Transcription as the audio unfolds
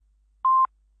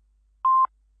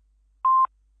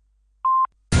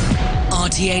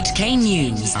RT8K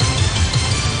News.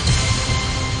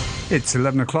 It's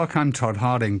 11 o'clock. I'm Todd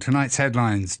Harding. Tonight's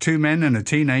headlines. 2 men and a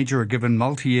teenager are given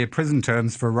multi-year prison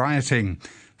terms for rioting.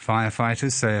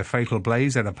 Firefighters say a fatal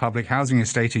blaze at a public housing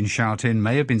estate in Sha Tin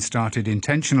may have been started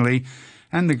intentionally,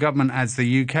 and the government adds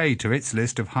the UK to its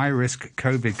list of high-risk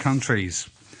COVID countries.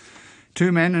 2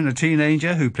 men and a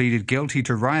teenager who pleaded guilty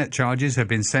to riot charges have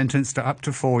been sentenced to up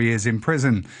to 4 years in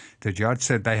prison. The judge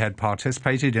said they had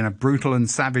participated in a brutal and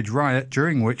savage riot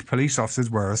during which police officers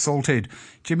were assaulted.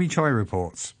 Jimmy Choi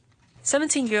reports.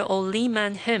 17-year-old Lee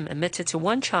Man-him admitted to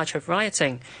 1 charge of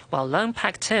rioting, while Leung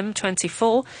Pak-tim,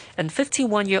 24, and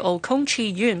 51-year-old Kong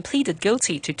Chi-yun pleaded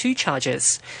guilty to 2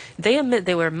 charges. They admit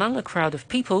they were among a crowd of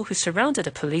people who surrounded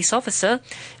a police officer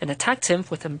and attacked him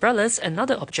with umbrellas and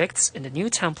other objects in the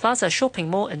New Town Plaza shopping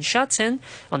mall in Sha Tin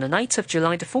on the night of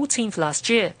July the 14th last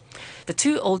year. The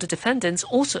 2 older defendants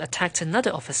also attacked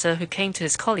another officer who came to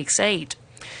his colleague's aid.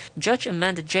 Judge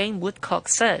Amanda Jane Woodcock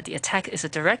said the attack is a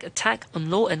direct attack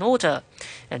on law and order,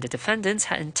 and the defendants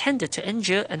had intended to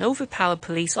injure and overpower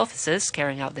police officers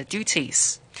carrying out their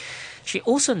duties. She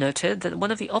also noted that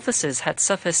one of the officers had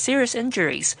suffered serious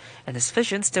injuries and his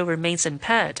vision still remains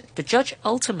impaired. The judge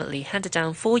ultimately handed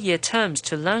down 4-year terms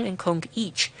to Leung and Kong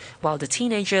each, while the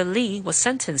teenager Lee was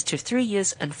sentenced to 3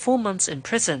 years and 4 months in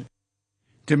prison.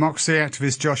 Democracy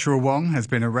activist Joshua Wong has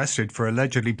been arrested for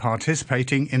allegedly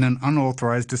participating in an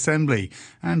unauthorised assembly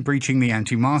and breaching the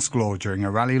anti-mask law during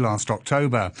a rally last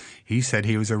October. He said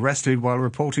he was arrested while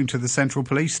reporting to the Central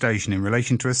Police Station in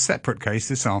relation to a separate case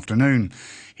this afternoon.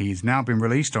 He's now been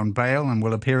released on bail and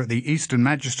will appear at the Eastern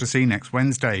Magistracy next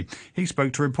Wednesday. He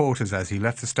spoke to reporters as he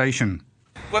left the station.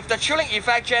 With the chilling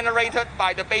effect generated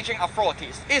by the Beijing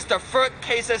authorities, it's the 3rd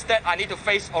cases that I need to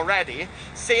face already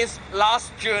since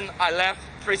last June I left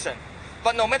prison.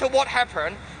 But no matter what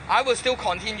happened, I will still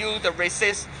continue to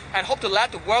resist and hope to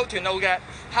let the world to know that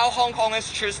how Hong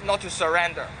Kongers choose not to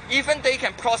surrender. Even they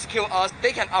can prosecute us,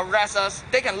 they can arrest us,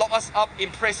 they can lock us up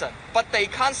in prison, but they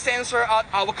can't censor out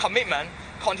our commitment,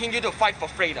 continue to fight for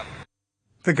freedom.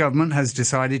 The government has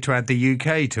decided to add the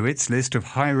UK to its list of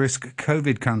high-risk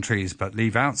COVID countries, but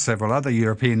leave out several other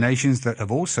European nations that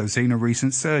have also seen a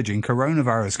recent surge in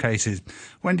coronavirus cases.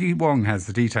 Wendy Wong has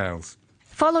the details.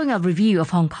 Following a review of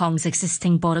Hong Kong's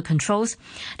existing border controls,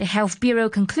 the Health Bureau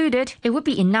concluded it would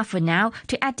be enough for now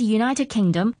to add the United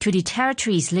Kingdom to the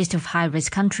territory's list of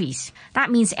high-risk countries.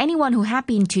 That means anyone who had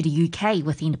been to the UK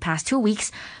within the past 2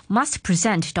 weeks must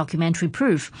present documentary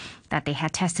proof that they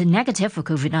had tested negative for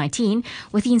COVID-19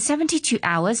 within 72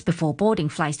 hours before boarding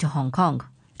flights to Hong Kong.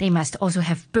 They must also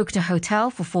have booked a hotel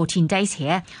for 14 days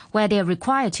here, where they are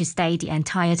required to stay the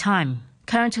entire time.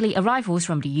 Currently, arrivals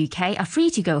from the UK are free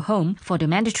to go home for the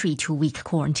mandatory 2-week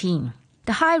quarantine.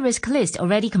 The high-risk list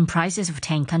already comprises of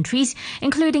 10 countries,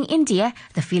 including India,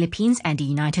 the Philippines and the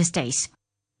United States.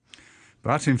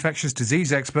 But infectious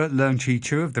disease expert Leung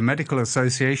Chi-chu of the Medical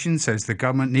Association says the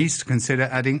government needs to consider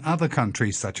adding other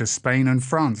countries such as Spain and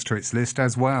France to its list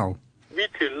as well. We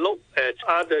could look at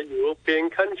other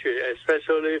European countries,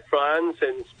 especially France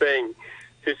and Spain,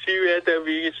 to see whether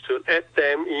we should add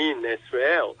them in as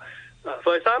well.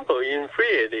 For example, in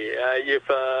theory, if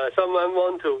someone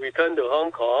wants to return to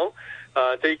Hong Kong,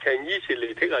 they can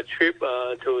easily take a trip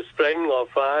to Spain or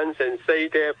France and stay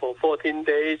there for 14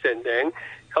 days and then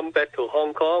come back to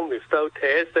Hong Kong without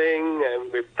testing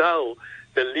and without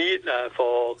the need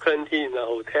for quarantine in a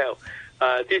hotel.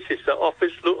 This is the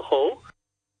obvious loophole.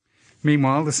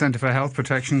 Meanwhile, the Centre for Health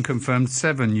Protection confirmed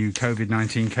 7 new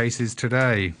COVID-19 cases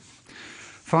today.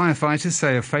 Firefighters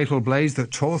say a fatal blaze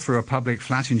that tore through a public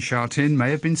flat in Sha Tin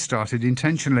may have been started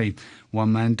intentionally. 1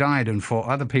 man died and 4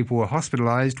 other people were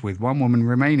hospitalised, with 1 woman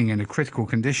remaining in a critical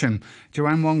condition.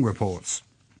 Joanne Wong reports.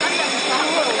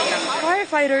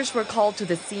 Firefighters were called to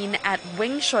the scene at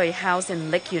Wing Shui House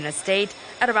in Lik Yuen Estate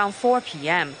at around 4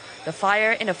 p.m. The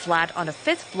fire in a flat on the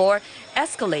 5th floor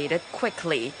escalated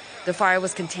quickly. The fire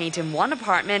was contained in 1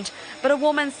 apartment, but a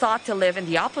woman thought to live in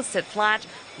the opposite flat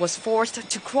was forced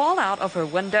to crawl out of her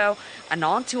window and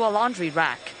onto a laundry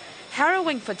rack.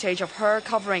 Harrowing footage of her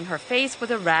covering her face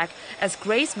with a rag as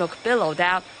grey smoke billowed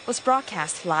out was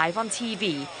broadcast live on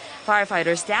TV.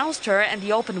 Firefighters doused her and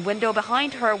the open window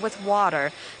behind her with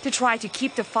water to try to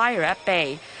keep the fire at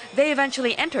bay. They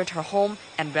eventually entered her home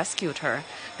and rescued her.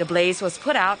 The blaze was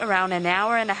put out around an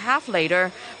hour and a half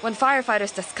later when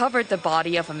firefighters discovered the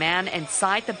body of a man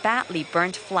inside the badly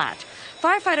burnt flat.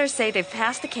 Firefighters say they've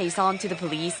passed the case on to the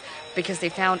police because they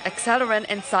found accelerant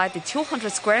inside the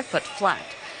 200-square-foot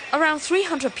flat. Around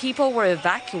 300 people were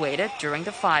evacuated during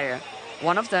the fire.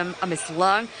 One of them, a Miss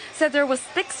Leung, said there was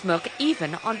thick smoke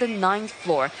even on the 9th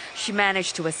floor. She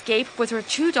managed to escape with her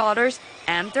 2 daughters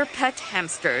and their pet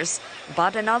hamsters.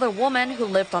 But another woman who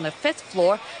lived on the 5th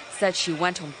floor said she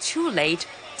went home too late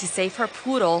to save her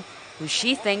poodle, who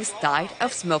she thinks died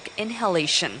of smoke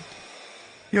inhalation.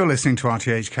 You're listening to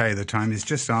RTHK. The time is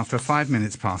just after 5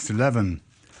 minutes past 11.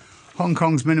 Hong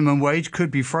Kong's minimum wage could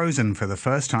be frozen for the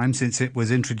first time since it was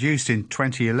introduced in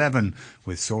 2011,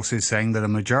 with sources saying that a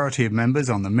majority of members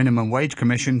on the Minimum Wage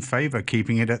Commission favour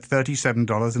keeping it at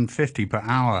 $37.50 per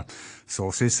hour.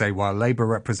 Sources say while Labour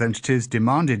representatives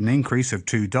demanded an increase of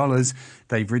 $2,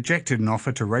 they've rejected an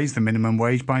offer to raise the minimum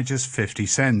wage by just 50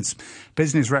 cents.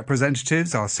 Business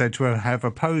representatives are said to have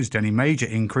opposed any major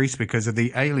increase because of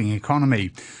the ailing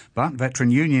economy. But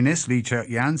veteran unionist Lee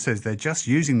Cheuk-yan says they're just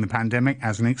using the pandemic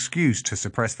as an excuse to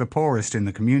suppress the poorest in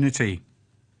the community.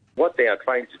 What they are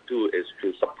trying to do is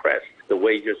to suppress the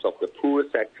wages of the poor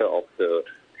sector of the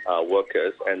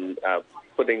workers and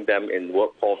putting them in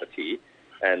work poverty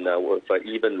and with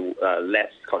even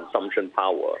less consumption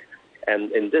power.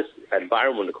 And in this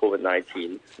environment of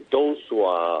COVID-19, those who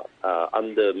are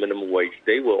under minimum wage,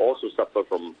 they will also suffer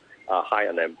from high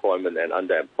unemployment and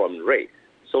underemployment rate.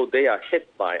 So they are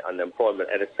hit by unemployment,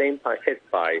 at the same time hit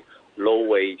by low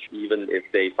wage, even if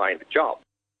they find a job.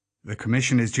 The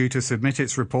Commission is due to submit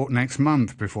its report next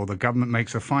month before the government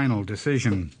makes a final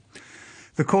decision.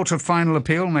 The Court of Final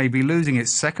Appeal may be losing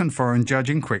its second foreign judge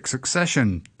in quick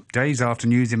succession. Days after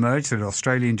news emerged that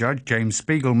Australian Judge James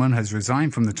Spiegelman has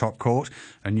resigned from the top court,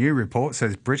 a new report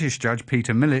says British Judge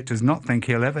Peter Millett does not think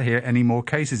he'll ever hear any more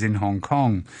cases in Hong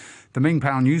Kong. The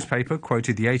Mingpao newspaper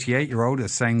quoted the 88-year-old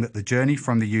as saying that the journey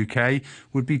from the UK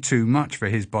would be too much for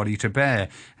his body to bear,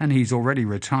 and he's already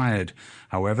retired.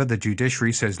 However, the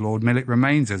judiciary says Lord Millett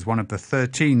remains as one of the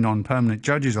 13 non-permanent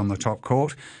judges on the top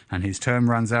court, and his term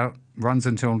runs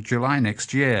until July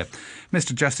next year.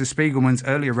 Mr. Justice Spiegelman's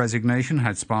earlier resignation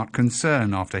had sparked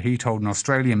concern after he told an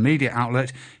Australian media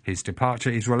outlet his departure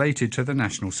is related to the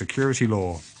national security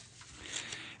law.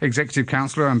 Executive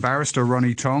Councillor and barrister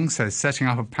Ronnie Tong says setting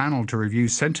up a panel to review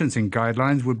sentencing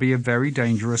guidelines would be a very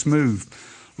dangerous move.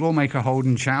 Lawmaker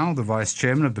Holden Chow, the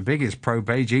vice-chairman of the biggest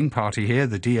pro-Beijing party here,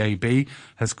 the DAB,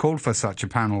 has called for such a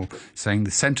panel, saying the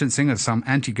sentencing of some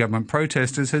anti-government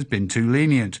protesters has been too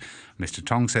lenient. Mr.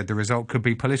 Tong said the result could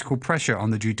be political pressure on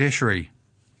the judiciary.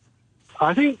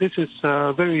 I think this is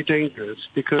very dangerous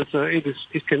because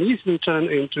it can easily turn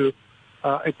into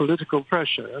a political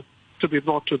pressure to be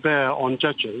brought to bear on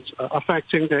judges,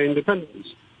 affecting their independence.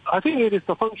 I think it is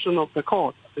the function of the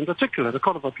court, in particular the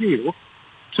Court of Appeal,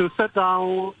 to set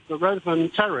down the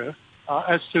relevant tariff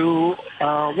as to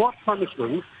what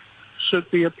punishment should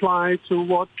be applied to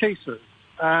what cases.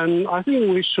 And I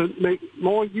think we should make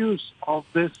more use of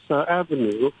this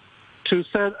avenue to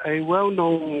set a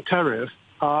well-known tariff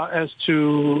as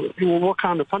to what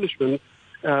kind of punishment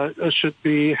should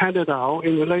be handed out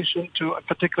in relation to a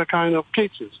particular kind of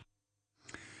cases.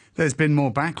 There's been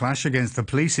more backlash against the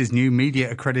police's new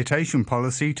media accreditation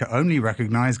policy to only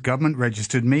recognise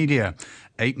government-registered media.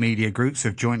 8 media groups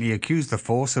have jointly accused the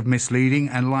force of misleading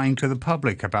and lying to the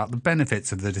public about the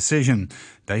benefits of the decision.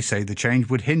 They say the change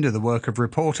would hinder the work of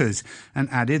reporters and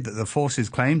added that the force's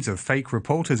claims of fake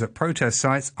reporters at protest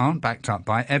sites aren't backed up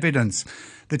by evidence.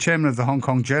 The chairman of the Hong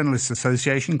Kong Journalists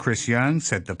Association, Chris Yeung,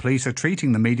 said the police are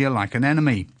treating the media like an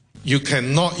enemy. You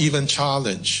cannot even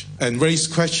challenge and raise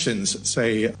questions,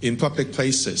 say, in public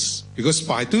places, because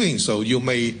by doing so, you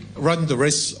may run the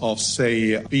risk of,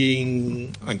 say,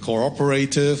 being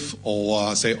uncooperative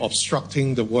or, say,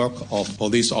 obstructing the work of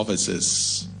police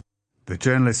officers. The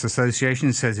Journalists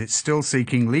Association says it's still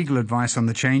seeking legal advice on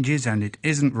the changes and it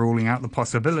isn't ruling out the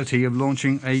possibility of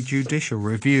launching a judicial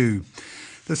review.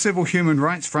 The Civil Human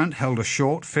Rights Front held a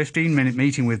short 15-minute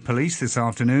meeting with police this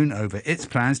afternoon over its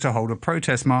plans to hold a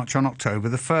protest march on October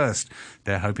the 1st.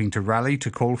 They're hoping to rally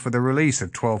to call for the release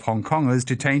of 12 Hong Kongers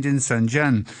detained in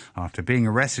Shenzhen after being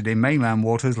arrested in mainland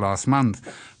waters last month.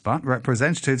 But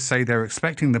representatives say they're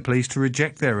expecting the police to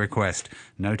reject their request,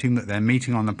 noting that their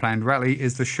meeting on the planned rally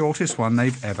is the shortest one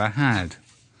they've ever had.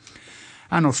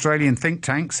 An Australian think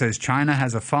tank says China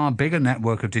has a far bigger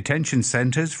network of detention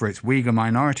centres for its Uyghur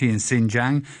minority in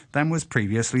Xinjiang than was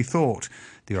previously thought.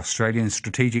 The Australian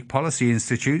Strategic Policy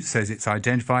Institute says it's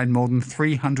identified more than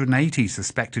 380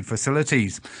 suspected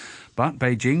facilities. But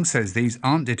Beijing says these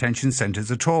aren't detention centres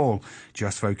at all,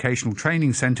 just vocational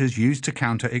training centres used to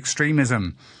counter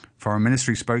extremism. Foreign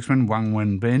Ministry spokesman Wang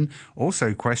Wenbin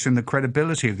also questioned the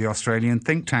credibility of the Australian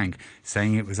think tank,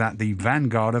 saying it was at the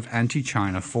vanguard of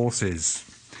anti-China forces.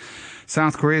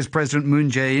 South Korea's President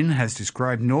Moon Jae-in has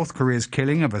described North Korea's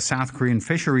killing of a South Korean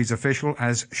fisheries official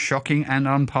as shocking and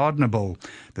unpardonable.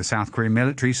 The South Korean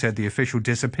military said the official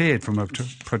disappeared from a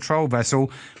patrol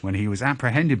vessel when he was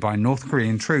apprehended by North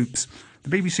Korean troops.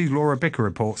 The BBC's Laura Bicker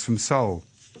reports from Seoul.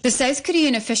 The South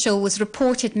Korean official was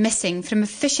reported missing from a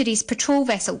fisheries patrol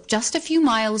vessel just a few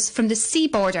miles from the sea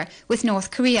border with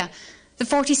North Korea. The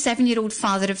 47-year-old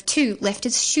father of two left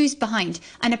his shoes behind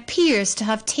and appears to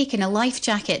have taken a life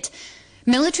jacket.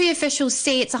 Military officials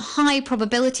say it's a high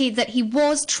probability that he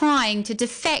was trying to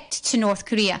defect to North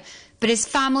Korea, but his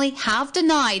family have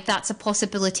denied that's a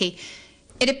possibility.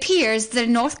 It appears that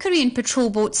a North Korean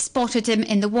patrol boat spotted him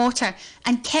in the water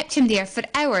and kept him there for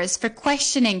hours for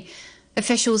questioning.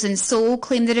 Officials in Seoul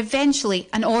claim that eventually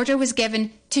an order was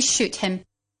given to shoot him.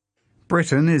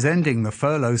 Britain is ending the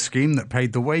furlough scheme that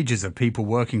paid the wages of people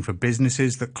working for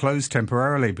businesses that closed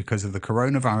temporarily because of the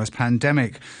coronavirus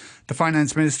pandemic. The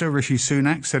Finance Minister, Rishi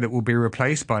Sunak, said it will be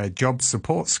replaced by a job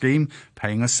support scheme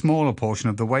paying a smaller portion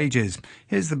of the wages.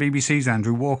 Here's the BBC's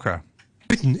Andrew Walker.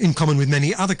 Britain, in common with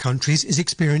many other countries, is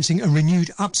experiencing a renewed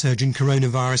upsurge in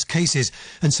coronavirus cases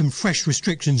and some fresh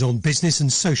restrictions on business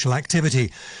and social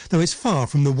activity, though it's far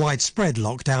from the widespread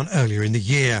lockdown earlier in the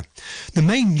year. The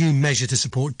main new measure to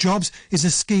support jobs is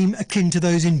a scheme akin to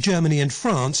those in Germany and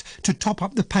France to top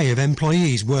up the pay of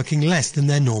employees working less than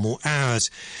their normal hours.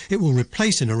 It will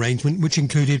replace an arrangement which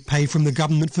included pay from the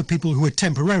government for people who were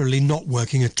temporarily not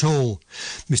working at all.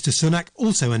 Mr Sunak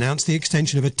also announced the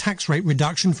extension of a tax rate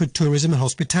reduction for tourism and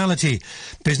hospitality,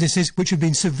 businesses which have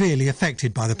been severely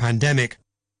affected by the pandemic.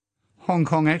 Hong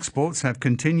Kong exports have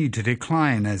continued to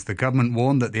decline as the government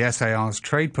warned that the SAR's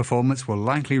trade performance will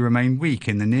likely remain weak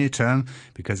in the near term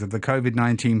because of the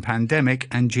COVID-19 pandemic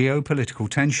and geopolitical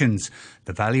tensions.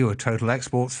 The value of total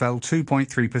exports fell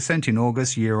 2.3% in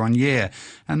August year-on-year,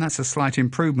 and that's a slight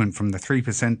improvement from the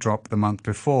 3% drop the month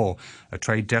before. A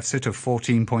trade deficit of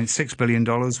 $14.6 billion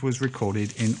was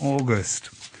recorded in August.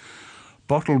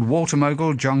 Bottled water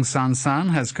mogul Zhong San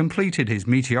has completed his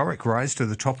meteoric rise to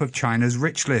the top of China's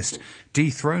rich list,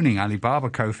 dethroning Alibaba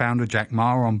co-founder Jack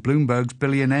Ma on Bloomberg's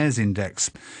Billionaires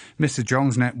Index. Mr.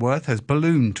 Zhong's net worth has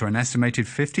ballooned to an estimated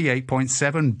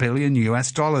 $58.7 billion,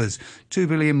 $2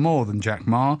 billion more than Jack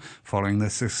Ma, following the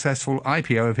successful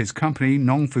IPO of his company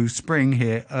Nongfu Spring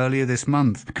here earlier this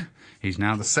month. He's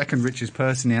now the second richest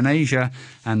person in Asia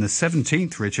and the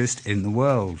 17th richest in the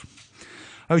world.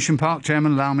 Ocean Park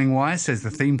Chairman Lau Ming-wai says the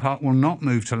theme park will not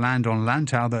move to land on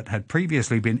Lantau that had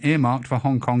previously been earmarked for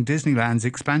Hong Kong Disneyland's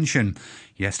expansion.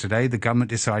 Yesterday, the government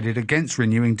decided against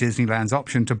renewing Disneyland's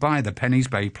option to buy the Penny's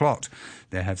Bay plot.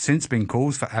 There have since been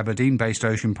calls for Aberdeen-based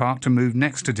Ocean Park to move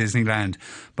next to Disneyland,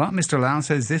 but Mr Lau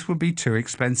says this would be too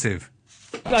expensive.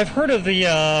 I've heard of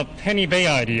the Penny Bay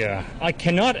idea. I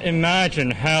cannot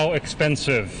imagine how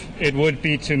expensive it would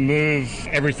be to move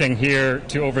everything here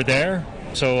to over there.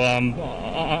 So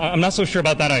I'm not so sure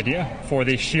about that idea for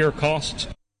the sheer cost.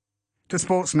 To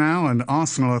sports now, and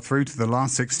Arsenal are through to the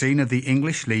last 16 of the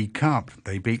English League Cup.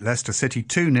 They beat Leicester City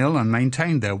 2-0 and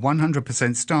maintained their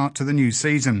 100% start to the new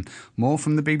season. More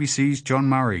from the BBC's John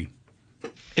Murray.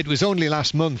 It was only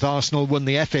last month Arsenal won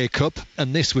the FA Cup,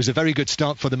 and this was a very good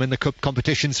start for them in the cup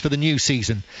competitions for the new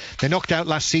season. They knocked out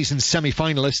last season's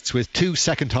semi-finalists with 2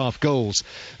 second-half goals.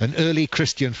 An early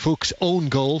Christian Fuchs own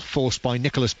goal forced by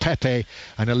Nicolas Pepe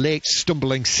and a late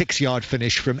stumbling 6-yard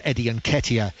finish from Eddie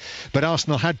Nketiah. But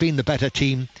Arsenal had been the better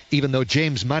team, even though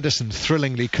James Maddison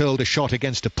thrillingly curled a shot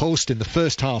against a post in the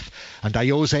first half and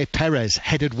Ayoze Perez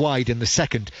headed wide in the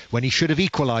second when he should have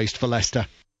equalised for Leicester.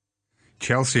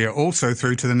 Chelsea are also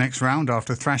through to the next round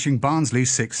after thrashing Barnsley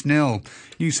 6-0.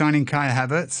 New signing Kai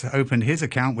Havertz opened his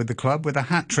account with the club with a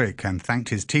hat-trick and thanked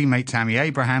his teammate Tammy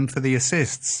Abraham for the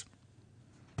assists.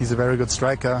 He's a very good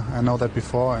striker, I know that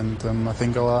before, and I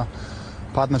think our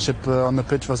partnership on the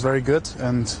pitch was very good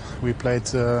and we played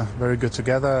very good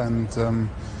together, and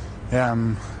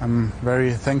I'm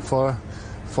very thankful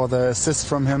for the assist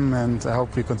from him, and I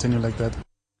hope we continue like that.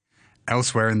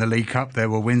 Elsewhere in the League Cup, there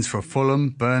were wins for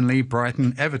Fulham, Burnley,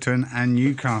 Brighton, Everton and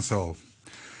Newcastle.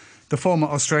 The former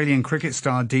Australian cricket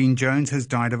star Dean Jones has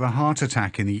died of a heart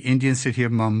attack in the Indian city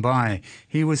of Mumbai.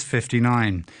 He was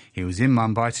 59. He was in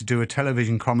Mumbai to do a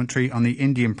television commentary on the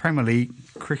Indian Premier League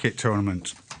cricket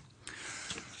tournament.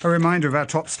 A reminder of our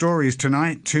top stories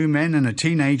tonight. 2 men and a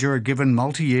teenager are given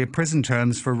multi-year prison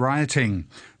terms for rioting.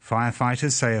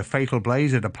 Firefighters say a fatal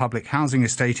blaze at a public housing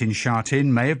estate in Sha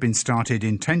Tin may have been started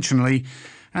intentionally,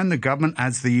 and the government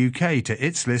adds the UK to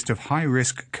its list of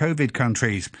high-risk COVID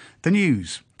countries. The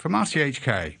news from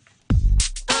RTHK.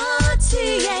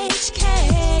 RTHK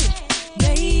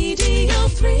Radio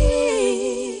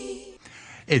 3.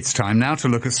 It's time now to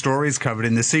look at stories covered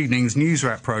in this evening's News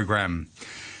Wrap programme.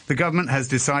 The government has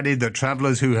decided that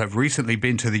travellers who have recently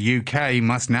been to the UK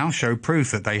must now show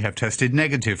proof that they have tested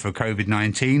negative for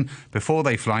COVID-19 before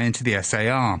they fly into the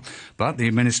SAR. But the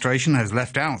administration has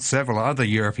left out several other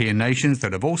European nations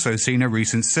that have also seen a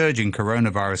recent surge in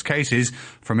coronavirus cases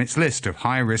from its list of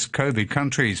high-risk COVID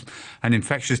countries. An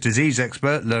infectious disease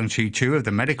expert, Leung Chi-Chu of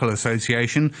the Medical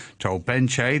Association, told Ben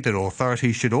Che that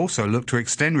authorities should also look to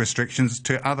extend restrictions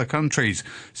to other countries,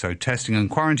 so testing and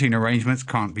quarantine arrangements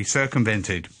can't be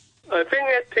circumvented. I think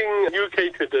adding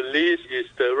UK to the list is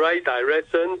the right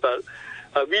direction, but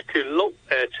we could look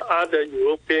at other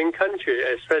European countries,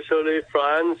 especially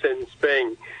France and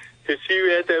Spain, to see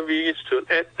whether we should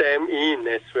add them in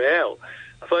as well.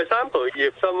 For example,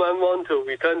 if someone wants to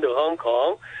return to Hong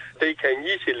Kong, they can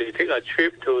easily take a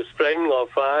trip to Spain or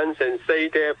France and stay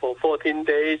there for 14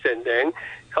 days and then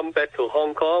come back to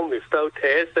Hong Kong without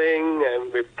testing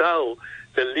and without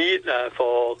the need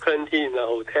for quarantine in a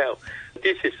hotel.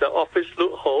 This is an obvious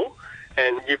loophole,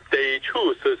 and if they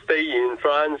choose to stay in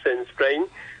France and Spain,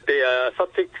 they are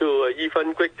subject to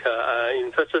even greater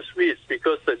infectious risk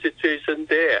because the situation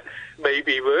there may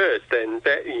be worse than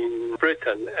that in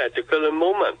Britain at the current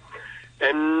moment.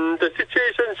 And the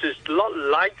situation is not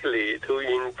likely to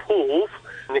improve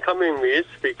in the coming weeks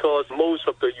because most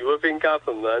of the European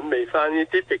government may find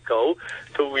it difficult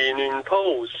to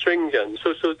reimpose stringent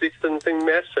social distancing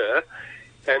measures.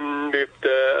 And with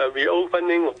the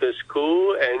reopening of the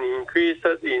school and increase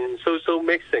in social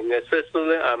mixing,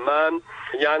 especially among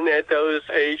young adults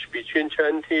aged between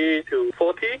 20 to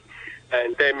 40,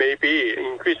 and there may be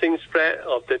increasing spread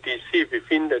of the disease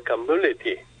within the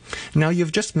community. Now,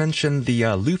 you've just mentioned the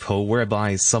loophole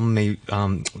whereby some may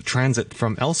transit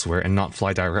from elsewhere and not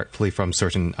fly directly from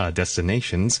certain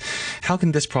destinations. How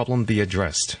can this problem be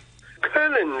addressed?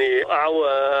 Currently,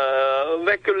 our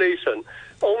regulation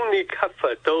only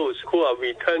cover those who are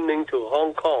returning to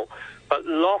Hong Kong, but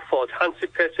not for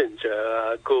transit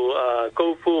passengers who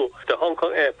go through the Hong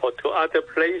Kong airport to other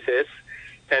places.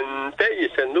 And that is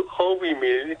a loophole we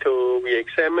may need to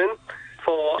re-examine.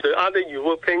 For the other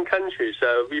European countries,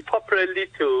 we probably need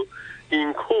to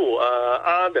include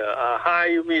other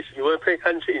high-risk European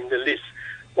countries in the list.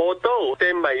 Although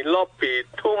there may not be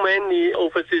too many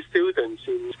overseas students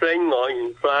in Spain or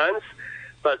in France,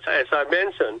 but as I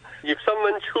mentioned, if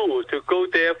someone chooses to go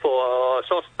there for a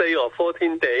short stay of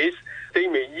 14 days, they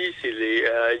may easily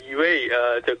evade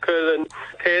the current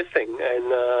testing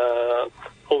and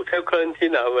hotel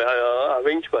quarantine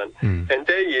arrangement. And that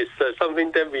is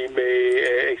something that we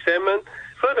may examine.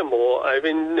 Furthermore, I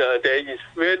mean, there is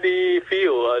very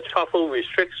few travel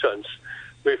restrictions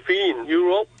within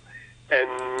Europe,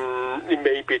 and it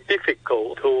may be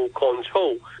difficult to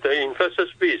control the infectious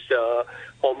risk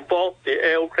on board the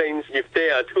airplanes if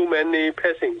there are too many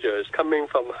passengers coming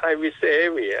from high-risk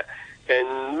area.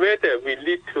 And whether we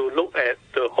need to look at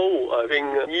the whole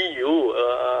EU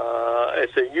as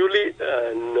a unit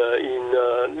and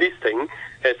in listing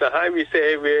as a high-risk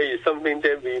area is something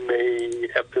that we may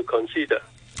have to consider.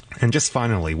 And just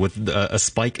finally, with a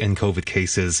spike in COVID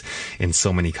cases in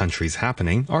so many countries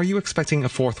happening, are you expecting a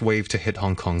fourth wave to hit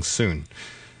Hong Kong soon?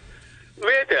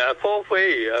 Whether a fourth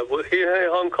wave will hit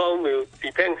Hong Kong will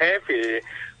depend heavily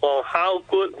on how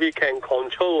good we can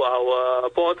control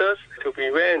our borders to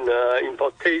prevent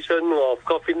importation of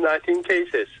COVID-19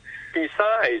 cases.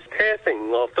 Besides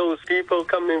testing of those people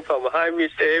coming from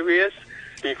high-risk areas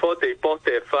before they board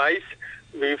their flights,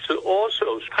 we should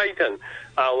also tighten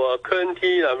our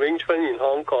quarantine arrangement in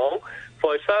Hong Kong.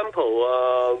 For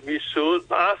example, we should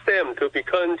ask them to be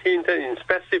quarantined in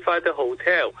specified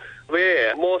hotel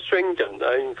where more stringent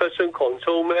infection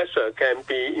control measures can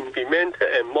be implemented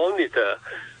and monitored.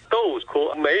 Those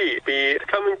who may be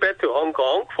coming back to Hong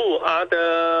Kong through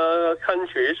other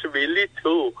countries, we need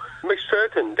to make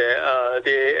certain that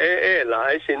the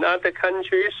airlines in other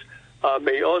countries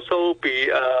may also be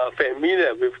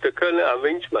familiar with the current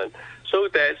arrangement so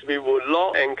that we will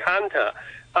not encounter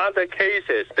other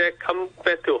cases that come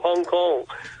back to Hong Kong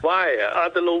via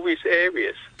other low-risk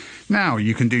areas. Now,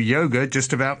 you can do yoga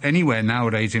just about anywhere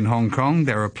nowadays in Hong Kong.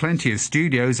 There are plenty of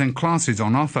studios and classes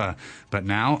on offer. But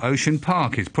now, Ocean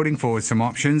Park is putting forward some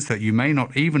options that you may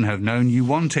not even have known you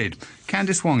wanted.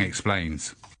 Candice Wong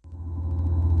explains.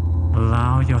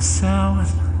 Allow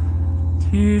yourself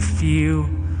to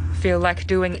feel like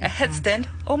doing a headstand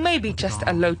or maybe just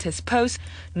a lotus pose?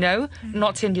 No,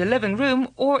 not in your living room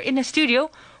or in a studio.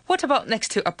 What about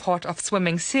next to a pot of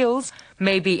swimming seals,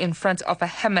 maybe in front of a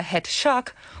hammerhead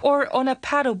shark, or on a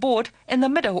paddle board in the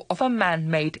middle of a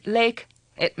man-made lake?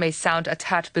 It may sound a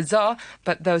tad bizarre,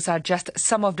 but those are just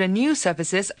some of the new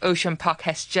services Ocean Park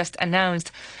has just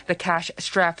announced. The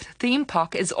cash-strapped theme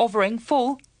park is offering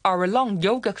full hour-long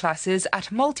yoga classes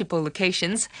at multiple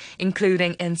locations,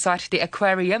 including inside the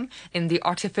aquarium, in the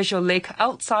artificial lake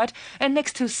outside, and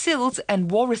next to seals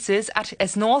and walruses at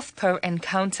its North Pole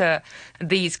encounter.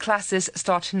 These classes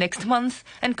start next month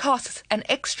and cost an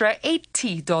extra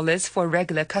 $80 for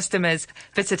regular customers.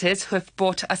 Visitors who've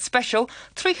bought a special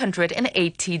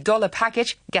 $380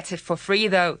 package get it for free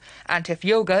though. And if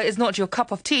yoga is not your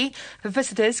cup of tea,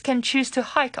 visitors can choose to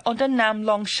hike on the Nam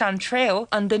Long Shan Trail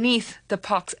underneath the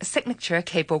park's signature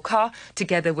cable car,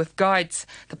 together with guides.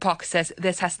 The park says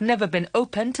this has never been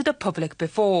open to the public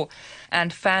before.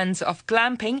 And fans of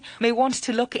glamping may want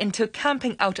to look into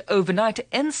camping out overnight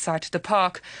inside the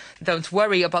park. Don't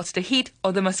worry about the heat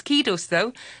or the mosquitoes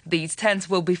though. These tents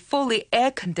will be fully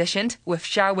air-conditioned with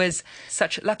showers.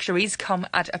 Such luxuries come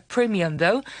at a premium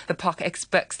though. The park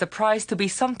expects the price to be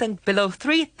something below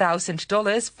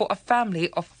 $3,000 for a family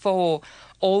of 4.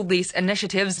 All these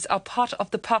initiatives are part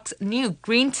of the park's new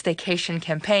Green Staycation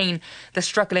campaign. The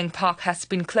struggling park has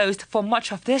been closed for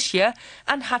much of this year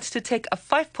and had to take a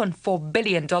 $5.4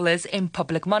 billion in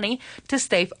public money to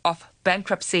stave off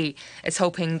bankruptcy. It's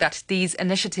hoping that these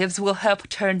initiatives will help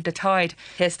turn the tide.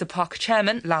 Here's the park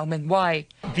chairman, Lau Ming-wai.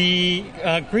 The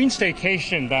Green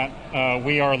Staycation that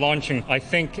we are launching, I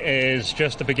think, is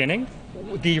just the beginning.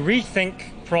 The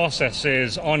rethink process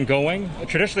is ongoing.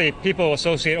 Traditionally, people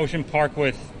associate Ocean Park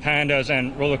with pandas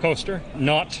and roller coaster,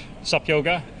 not sup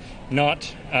yoga,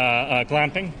 not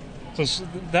glamping. So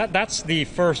that's the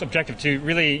first objective, to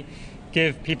really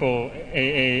give people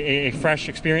a fresh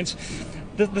experience.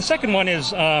 The second one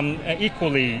is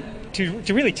equally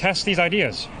to really test these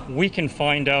ideas. We can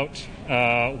find out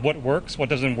what works, what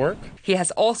doesn't work. He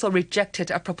has also rejected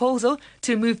a proposal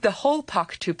to move the whole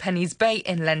park to Penny's Bay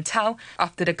in Lantau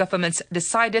after the government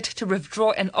decided to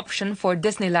withdraw an option for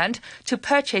Disneyland to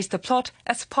purchase the plot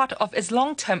as part of its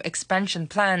long-term expansion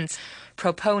plans.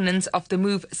 Proponents of the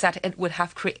move said it would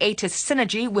have created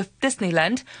synergy with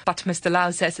Disneyland, but Mr.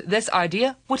 Lau says this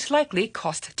idea would likely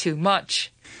cost too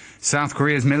much. South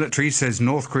Korea's military says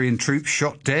North Korean troops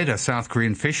shot dead a South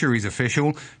Korean fisheries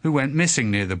official who went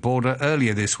missing near the border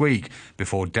earlier this week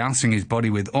before dousing his body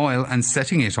with oil and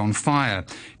setting it on fire.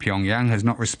 Pyongyang has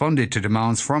not responded to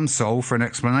demands from Seoul for an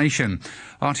explanation.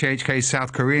 RTHK's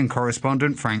South Korean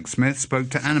correspondent Frank Smith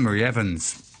spoke to Anna-Marie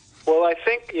Evans. Well, I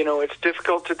think, it's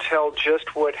difficult to tell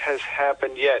just what has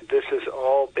happened yet. This is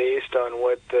all based on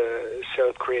what the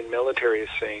South Korean military is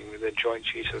saying, the Joint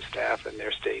Chiefs of Staff and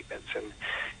their statements,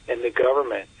 and the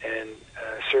government. And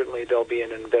certainly there'll be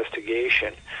an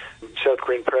investigation. South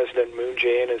Korean President Moon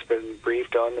Jae-in has been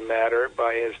briefed on the matter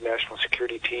by his national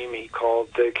security team. He called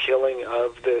the killing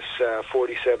of this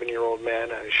 47-year-old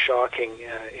man a shocking,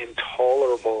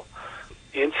 intolerable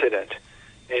incident.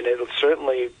 And it'll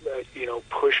certainly,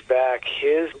 push back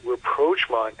his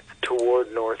rapprochement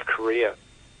toward North Korea.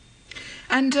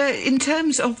 And in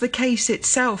terms of the case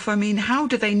itself, how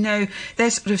do they know? They're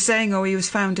sort of saying, he was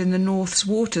found in the North's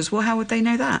waters. Well, how would they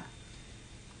know that?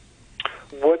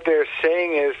 What they're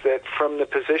saying is that from the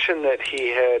position that he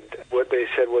had, what they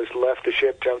said was left the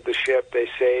ship, jumped the ship, they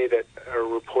say that, or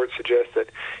reports suggest that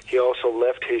he also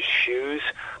left his shoes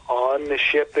on the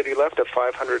ship that he left, a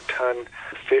 500-ton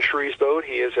fisheries boat.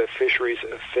 He is a fisheries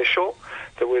official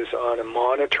that was on a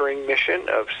monitoring mission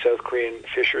of South Korean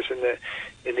fishers in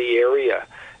the area.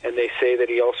 And they say that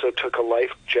he also took a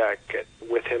life jacket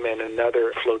with him and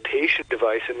another flotation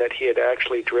device, and that he had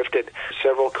actually drifted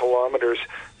several kilometers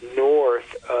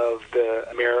north of the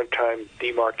maritime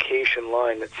demarcation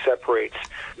line that separates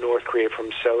North Korea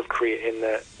from South Korea in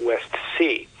the West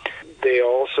Sea. They are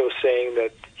also saying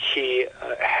that he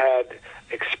had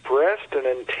expressed an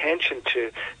intention to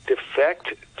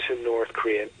defect to North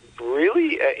Korea.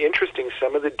 Really interesting,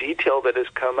 some of the detail that has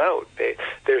come out.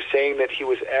 They're saying that he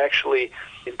was actually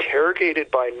interrogated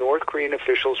by North Korean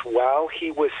officials while he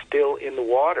was still in the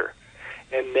water,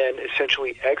 and then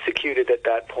essentially executed at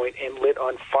that point and lit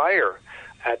on fire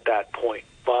at that point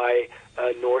by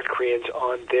North Koreans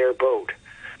on their boat.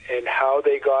 And how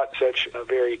they got such a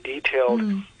very detailed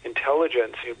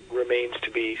intelligence, it remains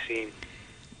to be seen.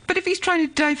 But if he's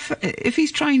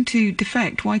trying to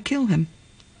defect, why kill him?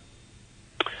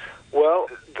 Well,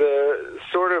 the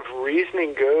sort of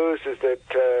reasoning goes is that,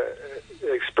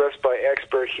 expressed by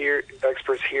experts here,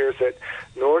 is that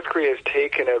North Korea has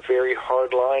taken a very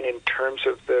hard line in terms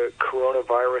of the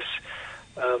coronavirus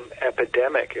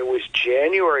epidemic. It was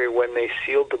January when they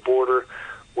sealed the border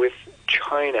with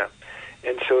China.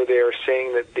 And so they are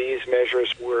saying that these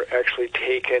measures were actually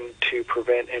taken to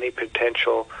prevent any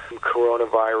potential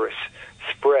coronavirus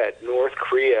spread. North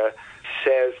Korea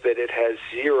says that it has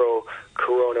zero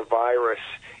coronavirus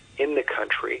in the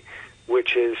country,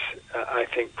 which is, I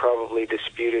think, probably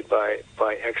disputed by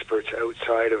experts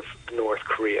outside of North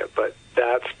Korea. But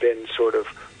that's been sort of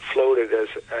floated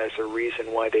as a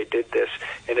reason why they did this.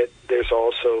 And there's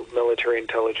also military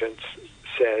intelligence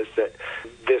says that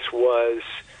this was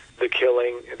the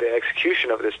killing, the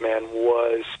execution of this man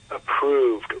was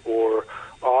approved or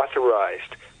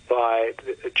authorized by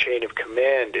the chain of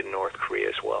command in North Korea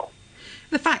as well.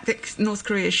 The fact that North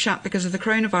Korea is shut because of the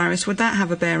coronavirus, would that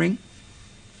have a bearing?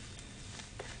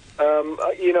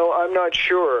 I'm not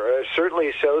sure.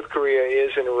 Certainly South Korea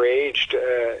is enraged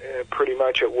pretty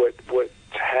much at what's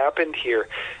happened here.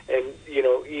 And,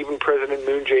 even President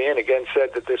Moon Jae-in again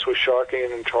said that this was shocking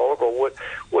and intolerable.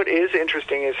 What is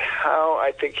interesting is how,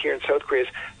 I think here in South Korea, is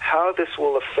how this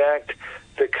will affect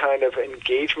the kind of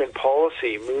engagement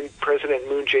policy. President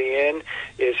Moon Jae-in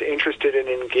is interested in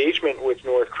engagement with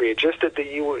North Korea. Just at the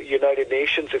United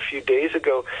Nations a few days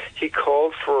ago, he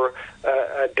called for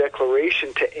a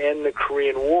declaration to end the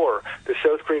Korean War. The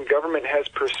South Korean government has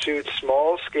pursued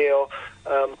small-scale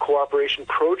cooperation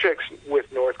projects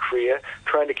with North Korea,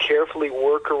 trying to carefully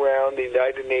work around the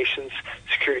United Nations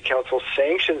Security Council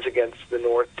sanctions against the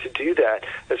North to do that,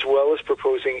 as well as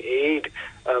proposing aid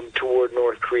toward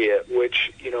North Korea,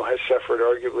 which, has suffered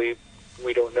arguably,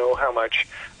 we don't know how much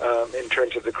in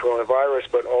terms of the coronavirus,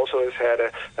 but also has had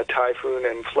a typhoon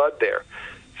and flood there.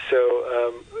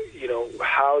 So,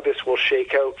 how this will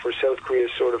shake out for South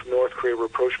Korea's sort of North Korea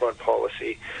rapprochement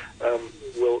policy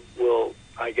will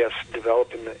I guess,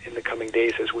 develop in the coming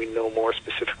days as we know more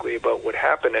specifically about what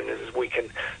happened and as we can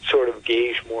sort of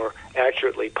gauge more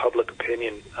accurately public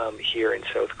opinion here in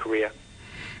South Korea.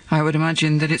 I would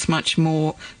imagine that it's much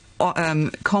more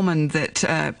common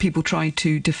that people try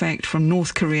to defect from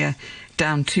North Korea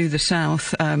down to the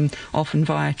south, often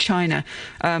via China.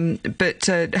 But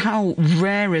how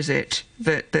rare is it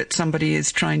that somebody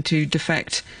is trying to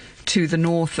defect to the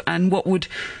north, and what would,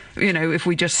 if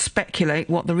we just speculate,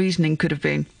 what the reasoning could have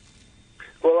been?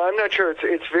 Well, I'm not sure.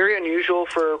 It's very unusual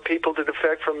for people to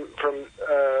defect from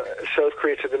South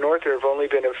Korea to the north. There have only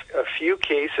been a few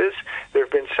cases. There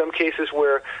have been some cases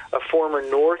where a former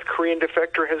North Korean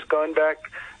defector has gone back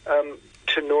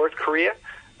to North Korea.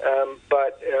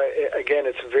 But again,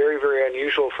 it's very, very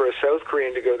unusual for a South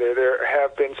Korean to go there. There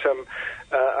have been some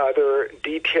other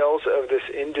details of this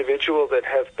individual that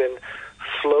have been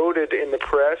floated in the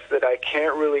press that I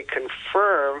can't really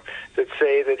confirm, that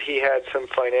say that he had some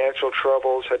financial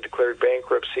troubles, had declared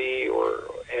bankruptcy,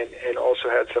 and also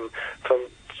had some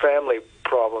family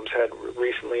problems, had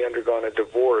recently undergone a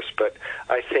divorce. But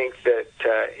I think that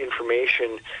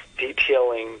information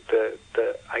detailing the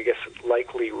I guess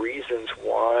likely reasons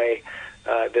why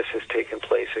this has taken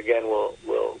place again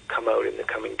will come out in the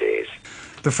coming days.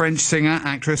 The French singer,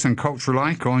 actress and cultural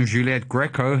icon Juliette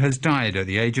Gréco has died at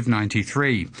the age of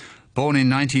 93. Born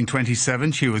in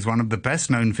 1927, she was one of the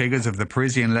best-known figures of the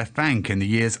Parisian left bank in the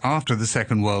years after the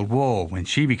Second World War, when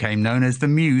she became known as the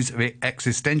muse of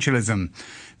existentialism.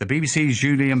 The BBC's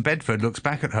Julian Bedford looks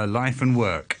back at her life and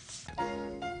work.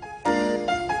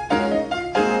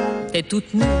 T'es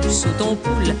toute nue sous ton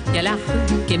poule, y'a la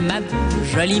rue qui est ma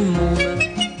jolie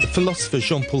môme. The philosopher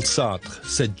Jean-Paul Sartre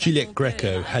said Juliette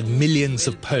Gréco had millions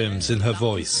of poems in her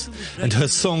voice, and her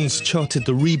songs charted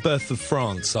the rebirth of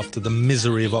France after the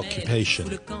misery of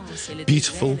occupation.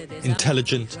 Beautiful,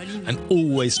 intelligent, and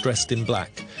always dressed in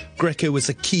black, Gréco was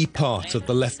a key part of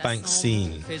the left bank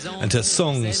scene, and her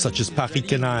songs such as Paris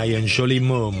Canaille and Jolie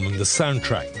Môme were the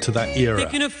soundtrack to that era.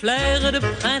 T'es qu'une fleur de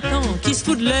printemps qui se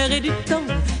fout de l'air et du temps.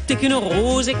 T'es qu'une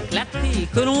rose éclatée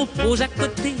que l'on pose à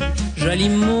côté. Jolie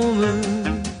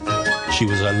môme. She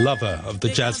was a lover of the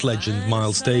jazz legend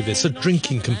Miles Davis, a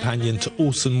drinking companion to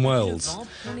Orson Welles,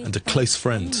 and a close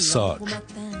friend to Sartre.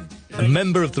 A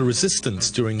member of the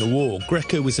resistance during the war,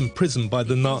 Gréco was imprisoned by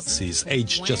the Nazis,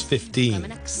 aged just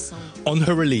 15. On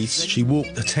her release, she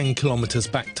walked the 10 kilometres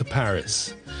back to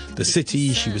Paris, the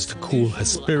city she was to call her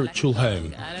spiritual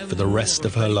home for the rest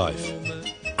of her life.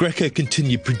 Gréco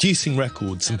continued producing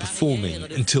records and performing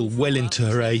until well into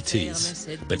her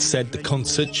 80s, but said the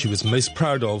concert she was most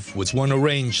proud of was one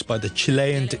arranged by the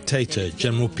Chilean dictator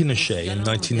General Pinochet in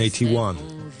 1981.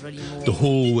 The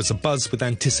hall was abuzz with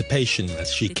anticipation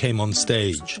as she came on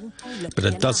stage, but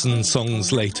a dozen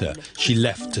songs later she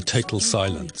left to total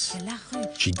silence.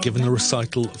 She'd given a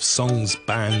recital of songs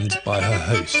banned by her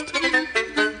host.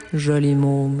 Jolie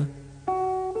môme.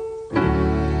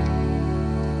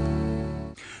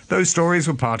 Those stories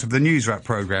were part of the News Wrap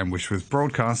programme, which was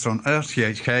broadcast on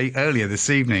RTHK earlier this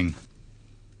evening.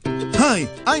 Hi,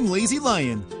 I'm Lazy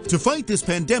Lion. To fight this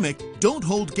pandemic, don't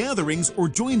hold gatherings or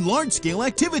join large-scale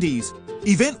activities.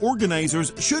 Event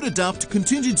organizers should adopt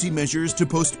contingency measures to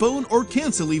postpone or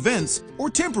cancel events or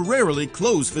temporarily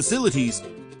close facilities.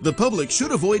 The public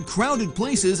should avoid crowded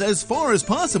places as far as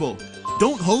possible.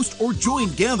 Don't host or join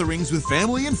gatherings with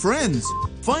family and friends.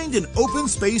 Find an open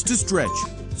space to stretch.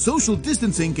 Social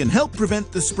distancing can help prevent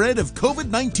the spread of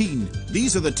COVID-19.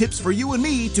 These are the tips for you and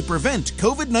me to prevent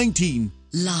COVID-19.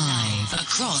 Live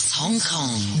across Hong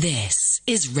Kong, this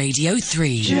is Radio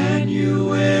 3.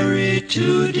 January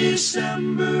to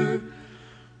December,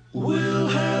 we'll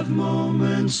have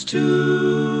moments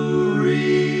to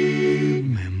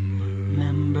remember.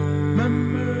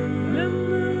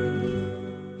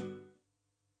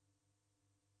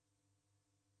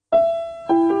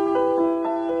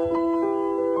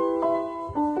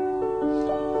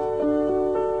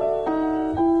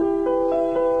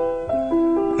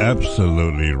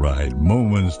 Absolutely right.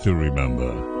 Moments to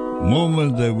remember.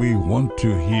 Moments that we want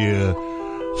to hear.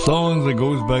 Songs that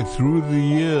goes back through the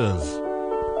years.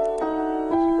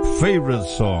 Favorite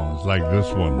songs like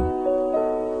this one.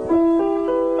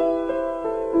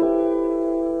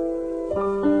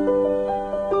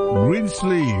 Green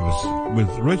Sleeves with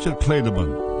Richard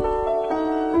Clayderman.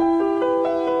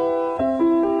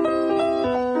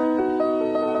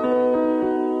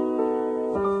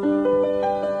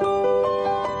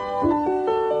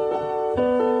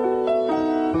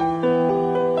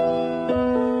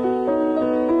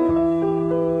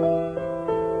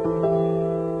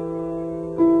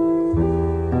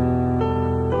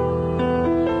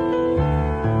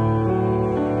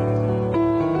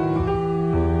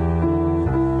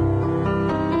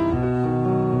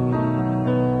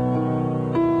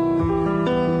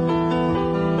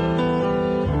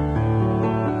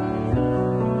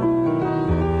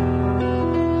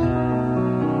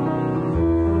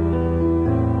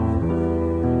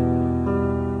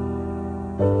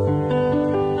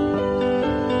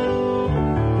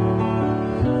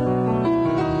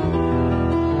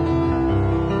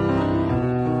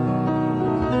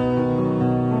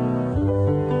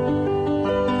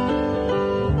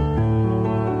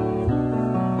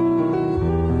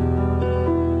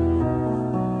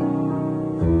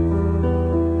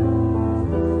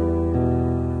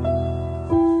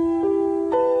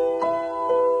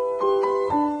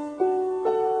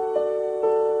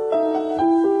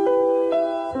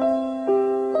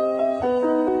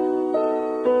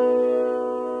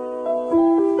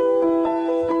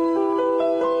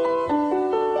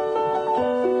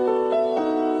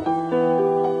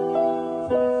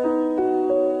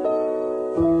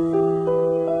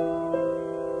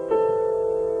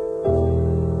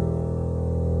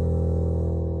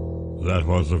 That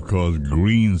was, of course,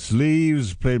 Green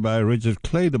Sleeves, played by Richard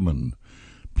Clayderman,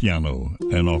 piano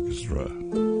and orchestra.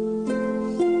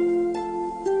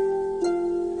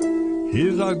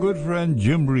 Here's our good friend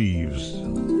Jim Reeves.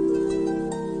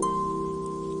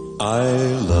 I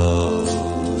love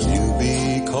you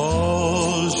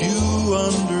because you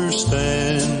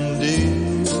understand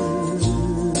it.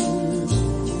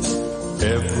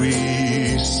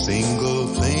 Every single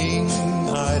thing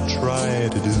I try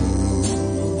to do,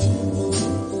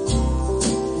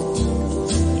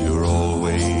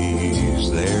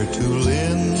 there to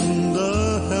lend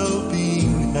a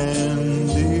helping hand,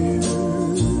 dear.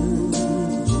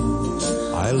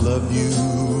 I love you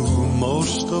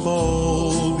most of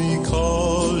all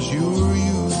because you're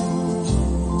you.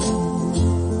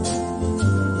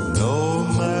 No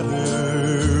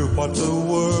matter what the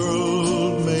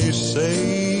world may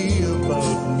say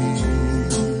about me,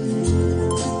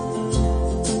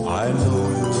 I know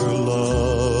your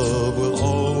love will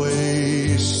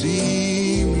always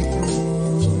see me through.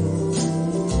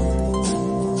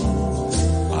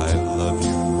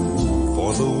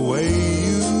 The way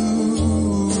you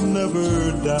never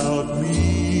doubt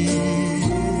me,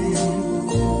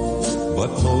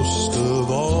 but most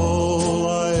of all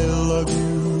I love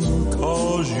you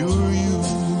 'cause you're you.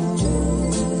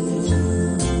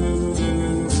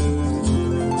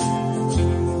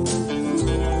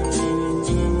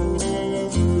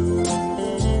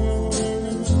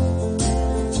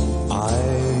 I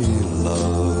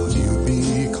love you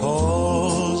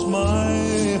because my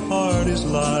heart is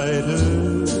lighter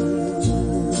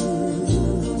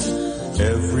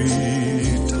every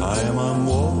time I'm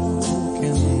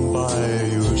walking by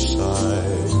your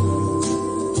side.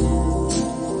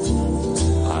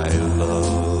 I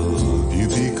love you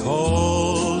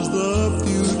because the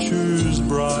future's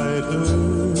brighter.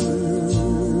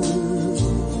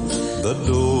 The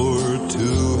door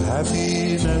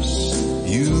happiness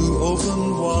you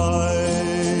open wide.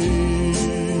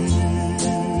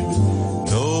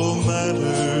 No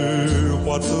matter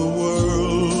what the